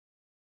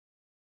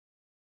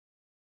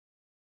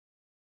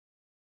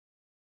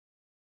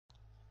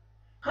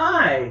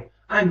Hi,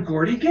 I'm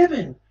Gordie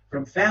Gibbon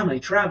from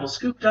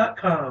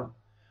FamilyTravelScoop.com.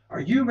 Are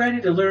you ready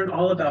to learn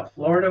all about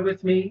Florida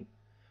with me?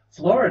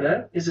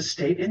 Florida is a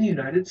state in the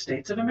United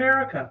States of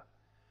America.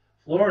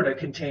 Florida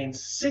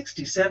contains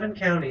 67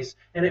 counties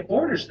and it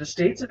borders the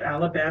states of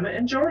Alabama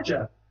and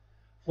Georgia.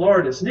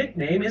 Florida's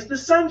nickname is the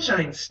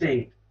Sunshine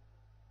State.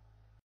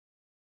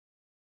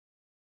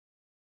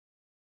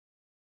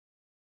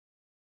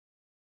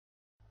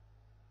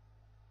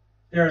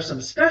 There are some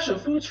special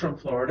foods from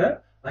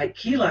Florida, like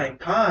key lime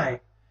pie.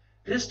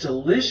 This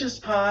delicious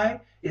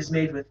pie is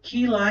made with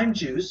key lime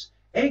juice,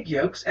 egg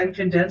yolks, and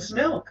condensed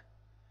milk.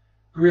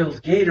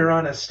 Grilled gator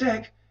on a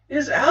stick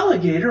is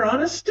alligator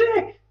on a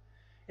stick.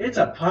 It's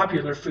a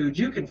popular food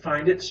you can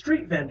find at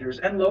street vendors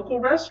and local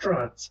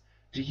restaurants.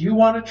 Do you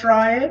want to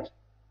try it?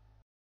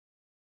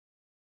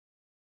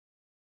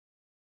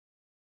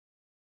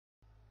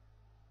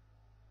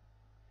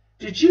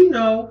 Did you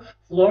know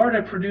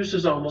Florida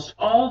produces almost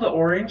all the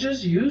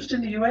oranges used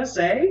in the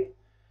USA?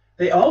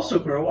 They also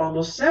grow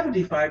almost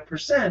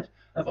 75%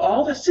 of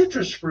all the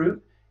citrus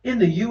fruit in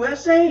the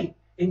USA,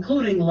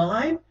 including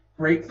lime,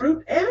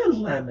 grapefruit,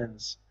 and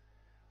lemons.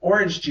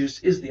 Orange juice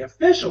is the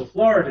official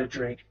Florida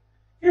drink.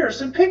 Here are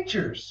some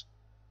pictures.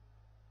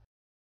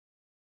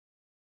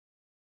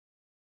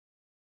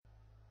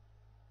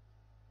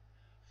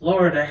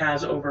 Florida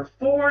has over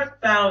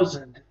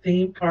 4,000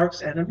 theme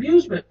parks and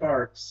amusement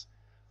parks.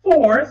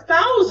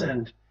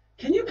 4,000!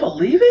 Can you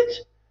believe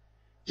it?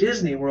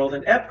 Disney World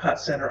and Epcot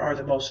Center are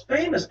the most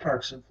famous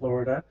parks in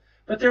Florida,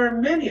 but there are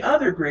many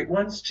other great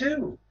ones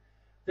too.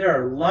 There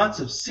are lots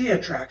of sea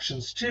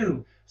attractions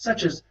too,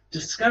 such as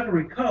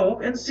Discovery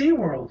Cove and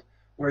SeaWorld,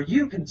 where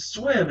you can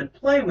swim and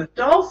play with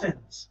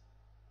dolphins.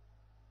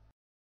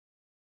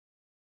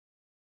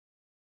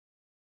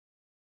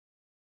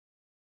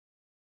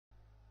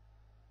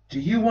 Do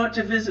you want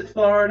to visit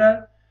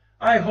Florida?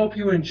 I hope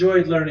you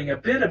enjoyed learning a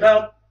bit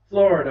about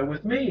Florida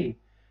with me.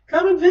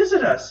 Come and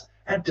visit us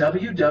at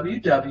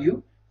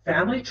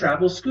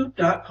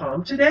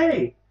www.familytravelscoop.com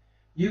today.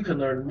 You can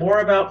learn more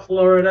about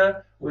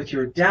Florida with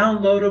your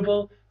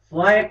downloadable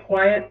Fly It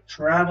Quiet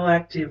travel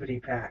activity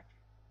pack.